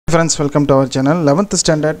Friends, welcome to our channel. 11th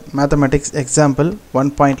standard mathematics example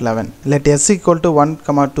 1.11. Let s equal to 1,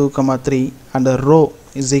 2, 3 and the row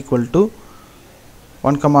is equal to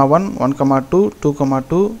 1, 1, 1, 2, 2,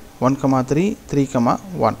 2, 1, 3, 3,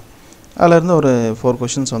 1. அதில் இருந்து ஒரு 4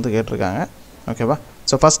 questions வந்து கேட்டிருக்காங்க. ஓகேவா?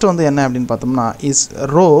 So first வந்து என்ன அப்படின்னு பார்த்தோம்னா இஸ்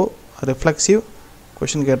ரோ ரிஃப்ளெக்சிவ்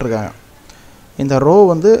கொஷின் கேட்டிருக்காங்க. இந்த ரோ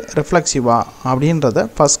வந்து ரிஃப்ளெக்சிவா அப்படின்றத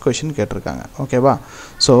ஃபஸ்ட் கொஷின் கேட்டிருக்காங்க. ஓகேவா?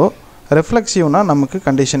 ஸோ ரிஃப்ளெக்சிவ்னா நமக்கு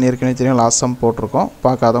கண்டிஷன் ஏற்கனவே தெரியும், லாஸ்ட் சம் போட்டிருக்கோம்,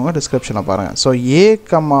 பார்க்காதவங்க டிஸ்கிரிப்ஷனில் பாருங்கள். So A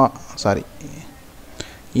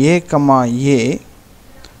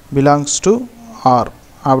belongs to R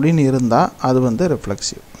அப்படின்னு இருந்தால் அது வந்து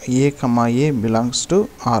reflexive. A belongs to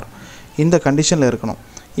R இந்த கண்டிஷனில் இருக்கணும்.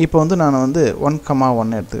 இப்போ வந்து நான் வந்து 1,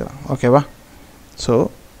 1 எடுத்துக்கிறேன். ஓகேவா? So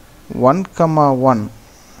 1, 1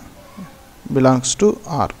 belongs to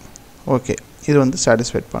R. Okay, இது வந்து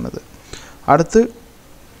சாட்டிஸ்ஃபைட் பண்ணுது. அடுத்து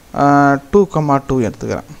 2, 2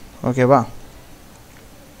 எடுத்துக்கிறேன். ஓகேவா?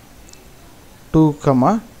 2,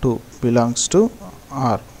 2 பிலாங்ஸ் டு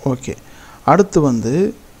ஆர். ஓகே, அடுத்து வந்து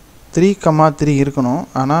 3, 3 இருக்கணும்,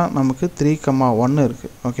 ஆனால் நமக்கு 3, 1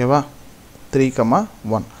 இருக்குது. ஓகேவா? 3,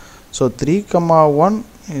 1. So 3, 1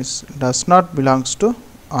 does not belongs to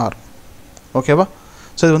R. ஓகேவா?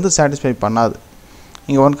 ஸோ இது வந்து சாட்டிஸ்ஃபை பண்ணாது.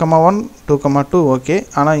 இங்கே 1, 1, 2, 2 ஓகே,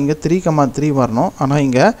 ஆனால் இங்கே 3, 3 வரணும், ஆனால்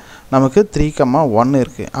இங்கே நமக்கு 3, 1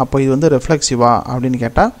 இருக்குது. அப்போ இது வந்து ரிஃப்ளெக்சிவா அப்படின்னு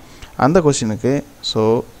கேட்டால் அந்த கொஸ்டினுக்கு so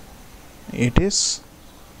it is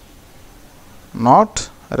not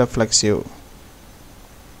reflexive.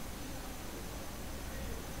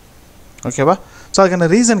 ஓகேவா? ஸோ அதுக்கான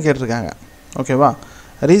ரீசன் கேட்டிருக்காங்க. ஓகேவா?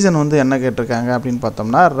 ரீசன் வந்து என்ன கேட்டிருக்காங்க அப்படின்னு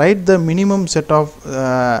பார்த்தோம்னா right the minimum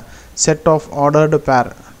set of ordered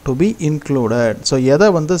பேர் டு பி இன்க்ளூடட். ஸோ எதை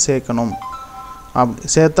வந்து சேர்க்கணும்,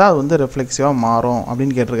 சேர்த்தா அது வந்து ரிஃப்ளெக்சிவாக மாறும்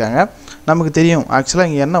அப்படின்னு கேட்டிருக்காங்க. நமக்கு தெரியும் ஆக்சுவலாக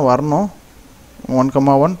இங்கே என்ன வரணும், 1,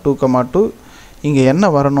 1, 2, 2 இங்கே என்ன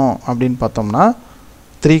வரணும் அப்படின்னு பார்த்தோம்னா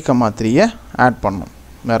 3, 3 ஆட் பண்ணணும்,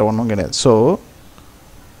 வேறு ஒன்றும் கிடையாது. ஸோ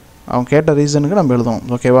அவங்க கேட்ட ரீசனுக்கு நம்ம எழுதுவோம்.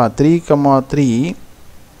 ஓகேவா? 3, 3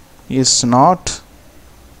 இஸ் நாட்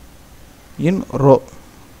இன் ரோ.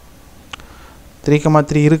 3,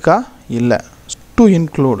 3 இருக்கா? இல்லை. டு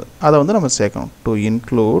இன்க்ளூட் அதை வந்து நம்ம சேர்க்கணும். To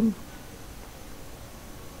include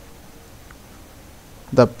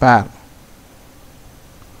the pair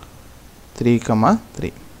 3,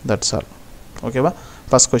 3. That's all. ஓகேவா?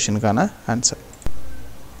 First கொஷினுக்கான answer.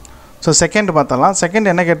 ஸோ செகண்ட் பார்த்தலாம்.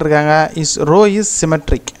 செகண்ட் என்ன கேட்டிருக்காங்க இஸ் ரோ இஸ்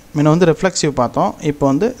சிமெட்ரிக். முன்ன வந்து ரிஃப்ளெக்சிவ் பார்த்தோம், இப்போ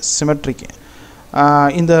வந்து சிமெட்ரிக்.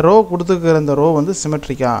 இந்த ரோ கொடுத்துருக்கிற இந்த ரோ வந்து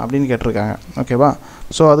சிமெட்ரிக்கா அப்படின்னு கேட்டிருக்காங்க. ஓகேவா?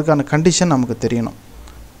 ஸோ அதுக்கான கண்டிஷன் நமக்கு தெரியணும்.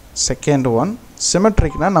 செகண்ட் ஒன்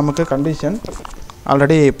சிமெட்ரிக்னால் நமக்கு கண்டிஷன்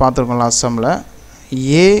ஆல்ரெடி பார்த்துருக்கோம் லாஸ்ட் சம்மில்.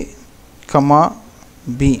 ஏ,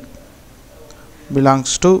 பி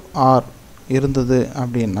பிலாங்ஸ் டு ஆர் இருந்தது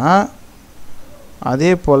அப்படின்னா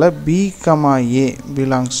அதே போல் B, A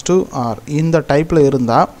belongs to R இந்த டைப்பில்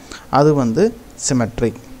இருந்தால் அது வந்து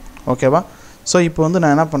சிமெட்ரிக். ஓகேவா? ஸோ இப்போ வந்து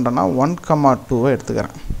நான் என்ன பண்ணுறேன்னா 1, 2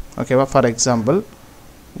 எடுத்துக்கிறேன். ஓகேவா? For example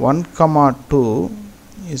 1, 2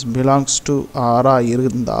 is belongs to ஆராக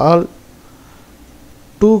இருந்தால்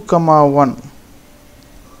 2, 1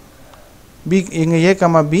 பி இங்கே ஏ,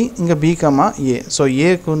 பி இங்கே பி, ஏ. ஸோ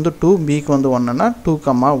ஏக்கு வந்து 2, பிக்கு வந்து 1ன்னா 2,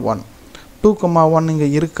 1. 2, 1 இங்கே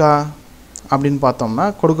இருக்கா அப்படின்னு பார்த்தோம்னா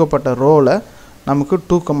கொடுக்கப்பட்ட ரோவில் நமக்கு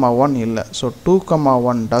 2, 1 இல்லை. So 2,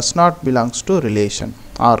 1 does not belongs to relation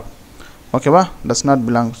R. ஓகேவா? Does not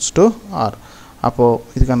belongs to R. அப்போது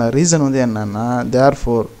இதுக்கான ரீசன் வந்து என்னென்னா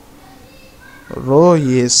therefore row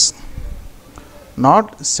is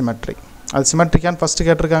not symmetric. அது சிமெட்ரிக்கான்னு ஃபஸ்ட்டு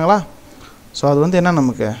கேட்டிருக்காங்களா? ஸோ அது வந்து என்ன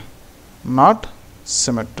நமக்கு நாட்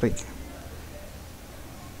சிமெட்ரிக்.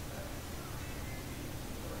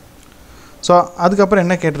 ஸோ அதுக்கப்புறம்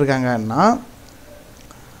என்ன கேட்டிருக்காங்கன்னா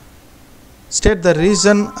state the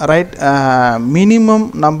reason right minimum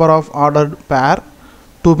number of ordered பேர்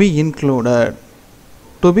to be included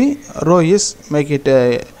to be row is make it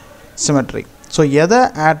symmetric. So எதை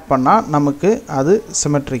ஆட் பண்ணால் நமக்கு அது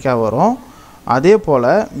சிமெட்ரிக்காக வரும், அதே போல்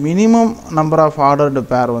மினிமம் நம்பர் ஆஃப் ஆர்டர்டு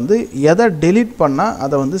பேர் வந்து எதை டெலீட் பண்ணால்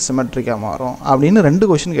அதை வந்து சிமெட்ரிக்காக மாறும் அப்படின்னு 2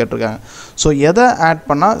 கொஷின் கேட்டிருக்காங்க. ஸோ எதை ஆட்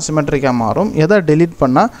பண்ணால் சிமெட்ரிக்காக மாறும், எதை டெலீட்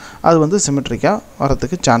பண்ணால் அது வந்து சிமெட்ரிக்காக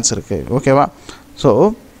வரத்துக்கு சான்ஸ் இருக்குது. ஓகேவா? ஸோ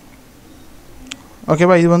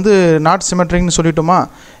ஓகேவா, இது வந்து நாட் சிமெட்ரிக்னு சொல்லிட்டோமா,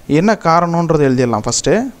 என்ன காரணன்றதை எழுதிடலாம்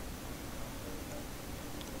first.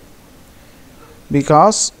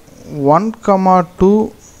 Because 1, 2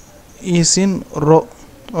 is in row.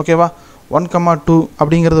 ஓகேவா? 1, 2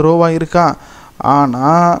 அப்படிங்கிறது ரோவாக இருக்கா,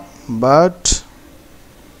 ஆனால் பட்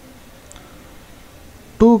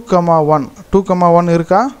 2, 1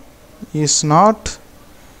 இருக்கா இஸ் நாட்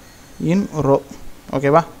இன் ரோ.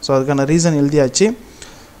 ஓகேவா ஸோ அதுக்கான ரீசன் எழுதியாச்சு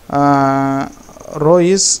ரோ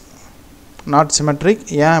இஸ் நாட் சிமெட்ரிக்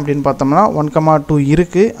ஏன் அப்படின்னு பார்த்தோம்னா 1,2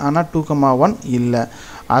 இருக்குது ஆனால் 2,1 இல்லை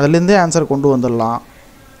அதுலேருந்தே ஆன்சர் கொண்டு வந்துடலாம்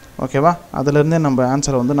ஓகேவா அதுலேருந்தே நம்ம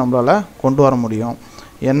ஆன்சரை வந்து நம்மளால் கொண்டு வர முடியும்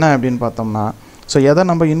என்ன அப்படின்னு பார்த்தோம்னா ஸோ எதை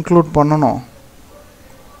நம்ம இன்க்ளூட் பண்ணணும்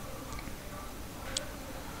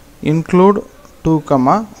இன்க்ளூட்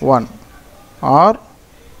 2,1 ஆர்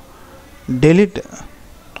delete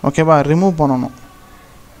ஓகேவா ரிமூவ் பண்ணணும்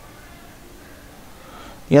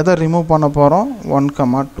எதை ரிமூவ் பண்ண போகிறோம்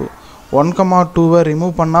 1,2 1,2வை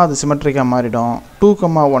ரிமூவ் பண்ணால் அது சிமெட்ரிக்காக மாறிடும்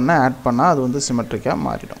 2,1 ஆட் பண்ணால் அது வந்து சிமெட்ரிக்காக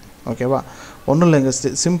மாறிடும் ஓகேவா ஒன்றும் இல்லை இங்கே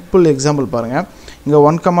சிம்பிள் எக்ஸாம்பிள் பாருங்கள் இங்கே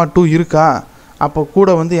 1,2 இருக்கா அப்போ கூட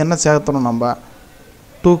வந்து என்ன சேர்த்தணும் நம்ம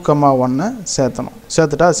 2,1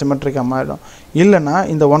 சேர்த்துட்டா அது சிமெட்ரிக்காக மாறிடும் இல்லைன்னா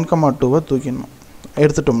இந்த 1,2வை தூக்கிடணும்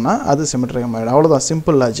எடுத்துட்டோம்னா அது சிமெட்ரிக்காக மாறிடும் அவ்வளோதான்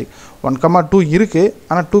சிம்பிள் லாஜிக் 1,2 இருக்குது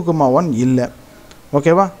ஆனால் 2,1 இல்லை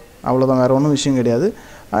ஓகேவா அவ்வளோதான் வேறு ஒன்றும் விஷயம் கிடையாது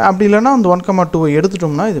அப்படி இல்லைனா அந்த 1,2வை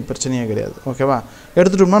எடுத்துட்டோம்னா இது பிரச்சனையே கிடையாது ஓகேவா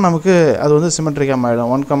எடுத்துட்டோம்னா நமக்கு அது வந்து சிமெட்ரிக்காக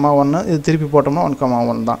மாறிடும் 1,1 இது திருப்பி போட்டோம்னா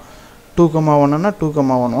 1,1 தான் 2,1னா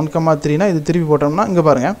 2,1 1,3னா இது திருப்பி போட்டோம்னா இங்கே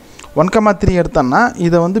பாருங்கள் 1,3 எடுத்தோம்னா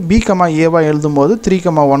இதை வந்து B,Aவாக எழுதும்போது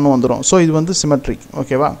 3,1 வந்துடும் ஸோ இது வந்து சிமெட்ரிக்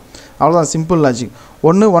ஓகேவா அவ்வளோதான் சிம்பிள் லாஜிக்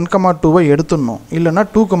ஒன்று 1,2வை எடுத்துடணும் இல்லைனா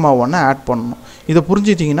 2,1 ஆட் பண்ணணும் இதை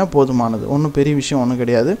புரிஞ்சிட்டிங்கன்னா போதுமானது ஒன்றும் பெரிய விஷயம் ஒன்றும்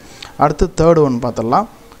கிடையாது அடுத்து தேர்டு ஒன்று பார்த்துடலாம்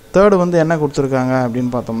தேர்டு வந்து என்ன கொடுத்துருக்காங்க அப்படின்னு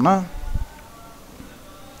பார்த்தோம்னா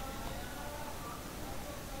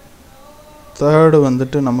தேர்டு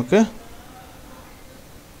வந்துட்டு நமக்கு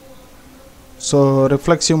ஸோ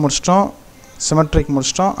ரிஃப்ளெக்சிவ் முடிச்சிட்டோம் சிமெட்ரிக்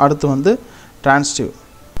முடிச்சிட்டோம் அடுத்து வந்து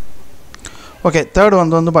ஓகே தேர்டு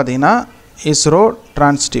வந்து பார்த்தீங்கன்னா இஸ்ரோ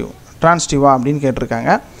ட்ரான்ஸ்டிவா அப்படின்னு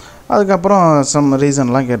கேட்டிருக்காங்க அதுக்கப்புறம் சம்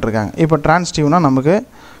ரீசன்லாம் கேட்டிருக்காங்க இப்போ ட்ரான்ஸ்டிவ்னால் நமக்கு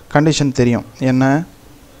கண்டிஷன் தெரியும் என்ன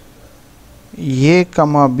A,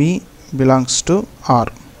 B belongs to R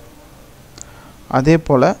அதே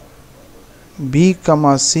போல் B,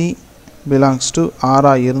 C belongs to R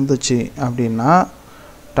இருந்துச்சு அப்படின்னா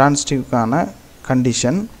ட்ரான்ஸ்டிவ்க்கான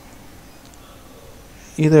கண்டிஷன்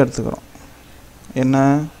இதை எடுத்துக்கிறோம் என்ன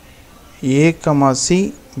A, C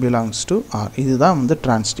belongs to R இதுதான் வந்து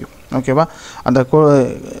ட்ரான்ஸ்டிவ் ஓகேவா அந்த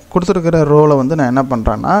கொடுத்துருக்கிற ரோலை வந்து நான் என்ன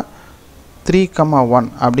பண்ணுறேன்னா 3,1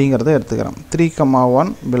 அப்படிங்கிறத எடுத்துக்கிறேன் 3,1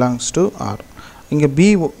 belongs to R இங்கே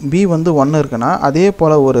B வந்து 1 இருக்குன்னா அதே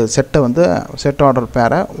போல் ஒரு செட்டை வந்து செட் ஆர்டர்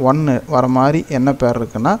பேரை 1 வர மாதிரி என்ன பேர்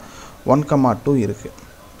இருக்குன்னா 1,2 இருக்குது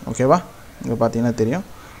ஓகேவா இங்கே பார்த்தீங்கன்னா தெரியும்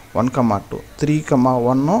 1,2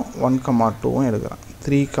 3,1ம் 1,2ம் எடுக்கிறேன்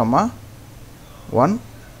 3,1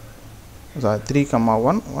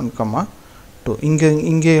 1,2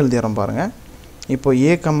 இங்கே எழுதிடுறோம் பாருங்கள் இப்போ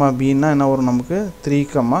A, Bன்னா என்ன வரும் நமக்கு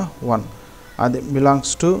 3,1 அது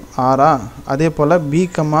பிலாங்ஸ் டு ஆரா அதே போல் B,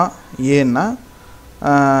 Aன்னா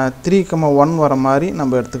 3,1 வர மாதிரி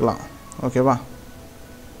நம்ம எடுத்துக்கலாம் ஓகேவா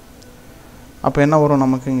அப்போ என்ன வரும்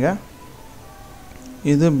நமக்கு இங்கே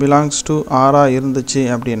இது பிலாங்ஸ் டு ஆரா இருந்துச்சு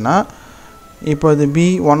அப்படின்னா இப்போ இது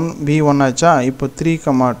B1 ஆச்சா இப்போ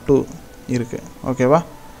 3,2 இருக்குது ஓகேவா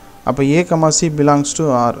அப்போ A, C belongs to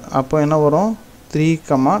R அப்போ என்ன வரும்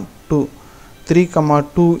 3,2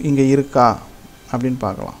 இங்கே இருக்கா அப்படின்னு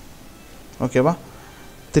பார்க்கலாம் ஓகேவா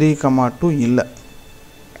 3,2 இல்லை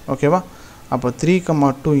ஓகேவா அப்போ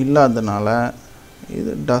 3,2 இல்லாததுனால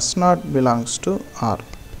இது does not belongs to R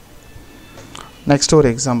next ஒரு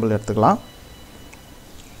எக்ஸாம்பிள் எடுத்துக்கலாம்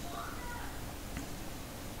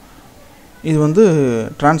இது வந்து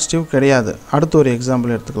ட்ரான்ஸ்டிவ் கிடையாது அடுத்து ஒரு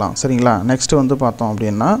எக்ஸாம்பிள் எடுத்துக்கலாம் சரிங்களா நெக்ஸ்ட் வந்து பார்த்தோம்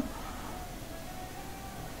அப்படின்னா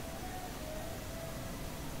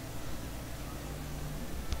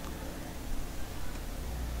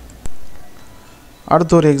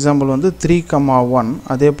அடுத்து ஒரு எக்ஸாம்பிள் வந்து 3,1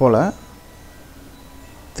 அதே போல்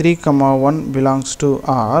 3,1 பிலாங்ஸ் டு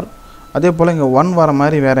ஆர் அதே போல் இங்கே 1 வர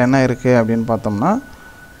மாதிரி வேறு என்ன இருக்குது அப்படின்னு பார்த்தோம்னா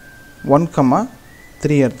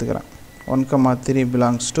 1,3 எடுத்துக்கிறேன் 1,3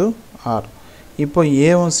 பிலாங்ஸ் டு ஆர் இப்போ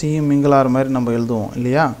ஏவும் சியும் மிங்கிள் ஆகிற மாதிரி நம்ம எழுதுவோம்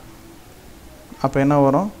இல்லையா அப்போ என்ன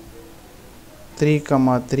வரும்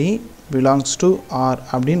 3,3 பிலாங்ஸ் டு ஆர்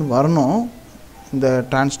அப்படின்னு வரணும் இந்த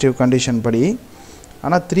ட்ரான்ஸ்டிவ் கண்டிஷன் படி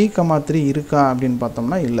ஆனால் 3,3 இருக்கா அப்படின்னு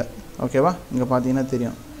பார்த்தோம்னா இல்லை ஓகேவா இங்கே பார்த்தீங்கன்னா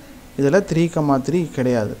தெரியும் இதில் 3,3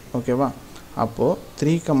 கிடையாது ஓகேவா அப்போது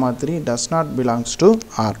 3,3 does not belongs to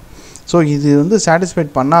R so இது வந்து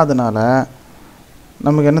சாட்டிஸ்ஃபைட் பண்ணாதனால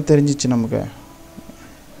நமக்கு என்ன தெரிஞ்சிச்சு நமக்கு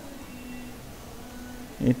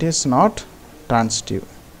இட் இஸ் நாட் ட்ரான்ஸ்டிவ்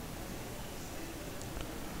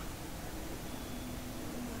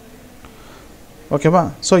ஓகேவா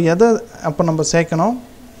ஸோ எதை அப்போ நம்ம சேர்க்கணும்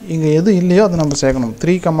இங்கே எது இல்லையோ அதை நம்ம சேர்க்கணும்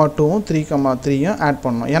 3,2ம் 3,3யும் ஆட்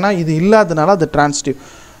பண்ணணும் ஏன்னா இது இல்லாதனால அது ட்ரான்ஸ்டிவ்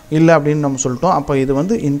இல்லை அப்படின்னு நம்ம சொல்லிட்டோம். அப்போ இது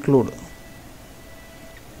வந்து இன்க்ளூட்.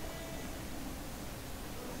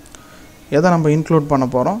 எதை நம்ம இன்க்ளூட் பண்ண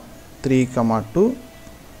போகிறோம்? 3,2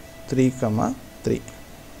 3,3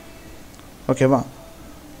 ஓகேவா?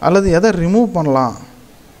 அல்லது எதை ரிமூவ் பண்ணலாம்?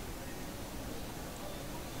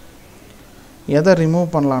 எதை ரிமூவ்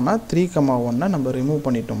பண்ணலான்னா 3,1 நம்ம ரிமூவ்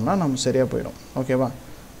பண்ணிட்டோம்னா நம்ம சரியாக போயிடும். ஓகேவா?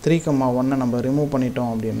 3,1 நம்ம ரிமூவ்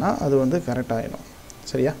பண்ணிட்டோம் அப்படின்னா அது வந்து கரெக்ட் ஆகிடும்.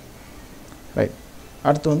 சரியா? ரைட்.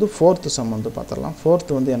 அடுத்து வந்து ஃபோர்த்து சம் வந்து பார்த்துடலாம்.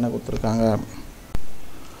 ஃபோர்த்து வந்து என்ன கொடுத்துருக்காங்க?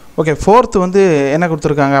 ஓகே, ஃபோர்த்து வந்து என்ன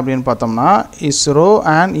கொடுத்துருக்காங்க அப்படின்னு பார்த்தோம்னா is row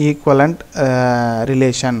and equivalent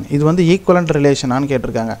relation. இது வந்து ஈக்குவலண்ட் ரிலேஷனான்னு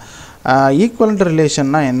கேட்டிருக்காங்க. ஈக்குவலண்ட்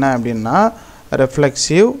ரிலேஷன்னா என்ன அப்படின்னா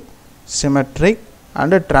ரெஃப்ளெக்சிவ், சிமெட்ரிக்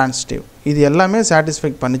அண்டு டிரான்சிட்டிவ். இது எல்லாமே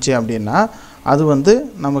சாட்டிஸ்ஃபை பண்ணிச்சு அப்படின்னா அது வந்து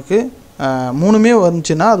நமக்கு மூணுமே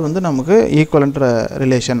வந்துச்சுன்னா அது வந்து நமக்கு ஈக்குவலண்ட்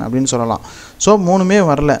ரிலேஷன் அப்படின்னு சொல்லலாம். ஸோ மூணுமே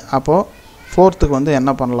வரல. அப்போது ஃபோர்த்துக்கு வந்து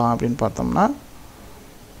என்ன பண்ணலாம் அப்படின்னு பார்த்தோம்னா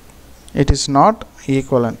இட் இஸ் நாட்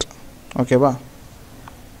ஈக்குவலண்ட். ஓகேவா?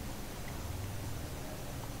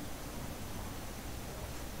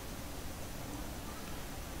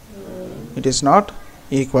 It is not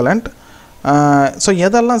equivalent. So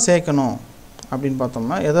எதெல்லாம் சேர்க்கணும் அப்படின்னு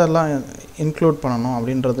பார்த்தோம்னா எதெல்லாம் இன்க்ளூட் பண்ணணும்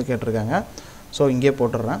அப்படின்றது கேட்டிருக்காங்க. ஸோ இங்கே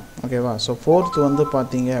போட்டுடுறேன். ஓகேவா? ஸோ ஃபோர்த்து வந்து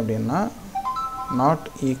பார்த்தீங்க அப்படின்னா நாட்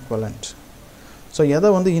ஈக்குவலண்ட். ஸோ எதை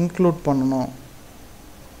வந்து இன்க்ளூட் பண்ணணும்,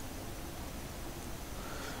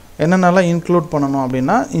 என்னென்னலாம் இன்க்ளூட் பண்ணணும்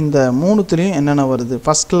அப்படின்னா இந்த மூணுத்துலேயும் என்னென்ன வருது.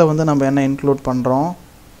 ஃபஸ்ட்டில் வந்து நம்ம என்ன இன்க்ளூட் பண்ணுறோம்?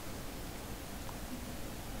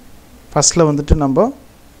 ஃபஸ்ட்டில் வந்துட்டு நம்ம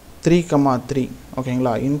 3,3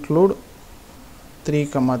 ஓகேங்களா, இன்க்ளூட்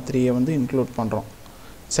 3,3 வந்து இன்க்ளூட் பண்ணுறோம்.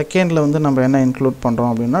 செகண்டில் வந்து நம்ம என்ன இன்க்ளூட்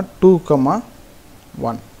பண்ணுறோம் அப்படின்னா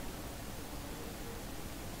 2,1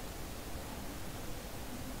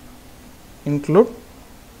 இன்க்ளூட்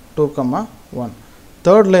 2,1.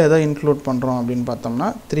 தேர்டில் எதை இன்க்ளூட் பண்ணுறோம் அப்படின்னு பார்த்தோம்னா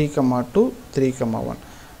 3,2 3,1.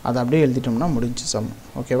 அதை அப்படியே எழுதிட்டோம்னா முடிஞ்சு சம்.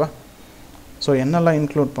 ஓகேவா? ஸோ என்னெல்லாம்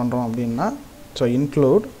இன்க்ளூட் பண்ணுறோம் அப்படின்னா so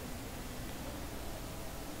include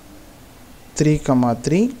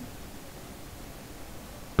 3,3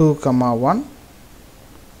 2,1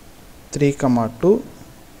 3,2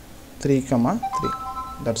 3,3.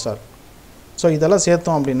 That's all. So இதெல்லாம்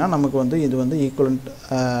சேர்த்தோம் அப்படின்னா நமக்கு வந்து இது வந்து ஈக்குவலண்ட்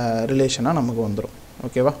ரிலேஷனாக நமக்கு வந்துடும்.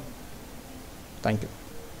 ஓகேவா? தேங்க்யூ.